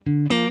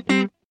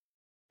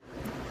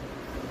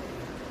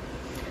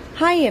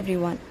Hi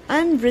everyone,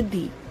 I'm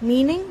Vriddhi,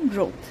 meaning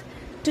growth.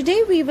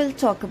 Today we will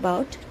talk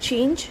about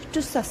change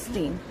to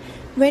sustain.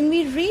 When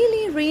we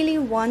really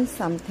want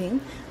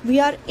something, we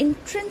are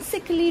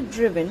intrinsically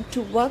driven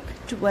to work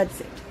towards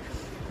it.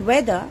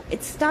 Whether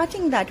it's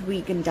starting that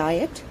vegan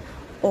diet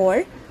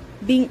or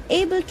being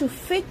able to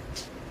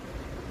fit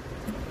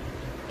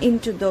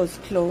into those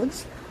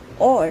clothes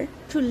or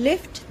to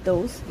lift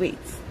those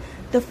weights.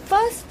 The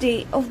first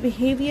day of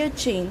behavior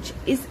change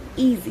is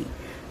easy,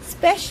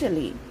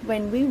 especially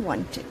when we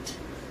want it.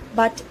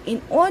 But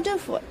in order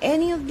for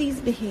any of these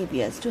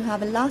behaviors to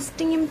have a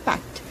lasting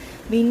impact,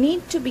 we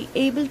need to be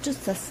able to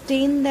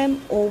sustain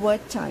them over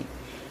time.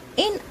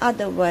 In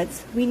other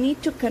words, we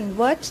need to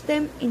convert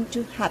them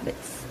into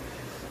habits.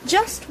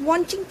 Just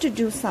wanting to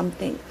do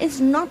something is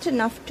not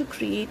enough to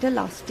create a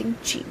lasting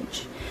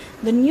change.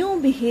 The new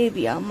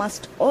behavior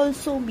must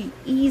also be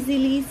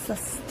easily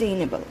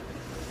sustainable.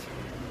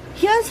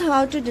 Here's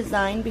how to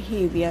design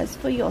behaviors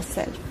for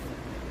yourself.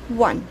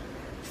 1.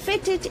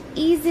 Fit it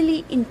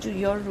easily into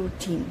your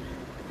routine.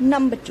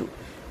 Number 2.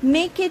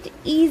 Make it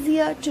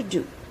easier to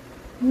do.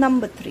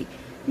 Number 3.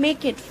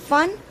 Make it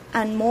fun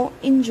and more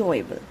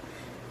enjoyable.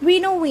 We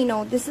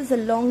know this is a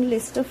long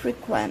list of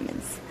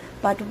requirements,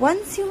 but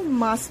once you've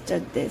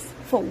mastered this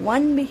for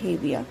one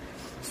behavior,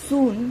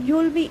 soon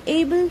you'll be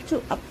able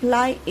to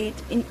apply it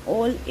in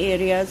all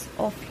areas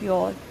of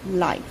your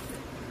life.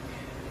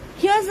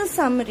 Here's a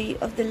summary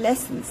of the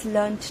lessons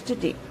learned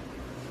today.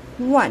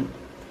 1.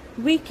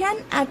 We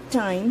can at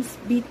times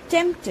be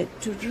tempted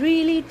to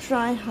really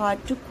try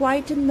hard to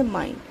quieten the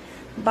mind,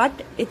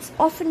 but it's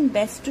often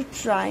best to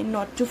try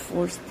not to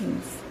force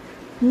things.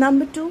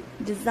 Number 2,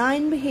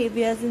 design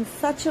behaviors in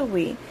such a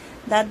way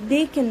that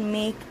they can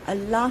make a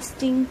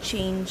lasting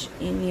change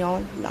in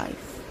your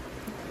life.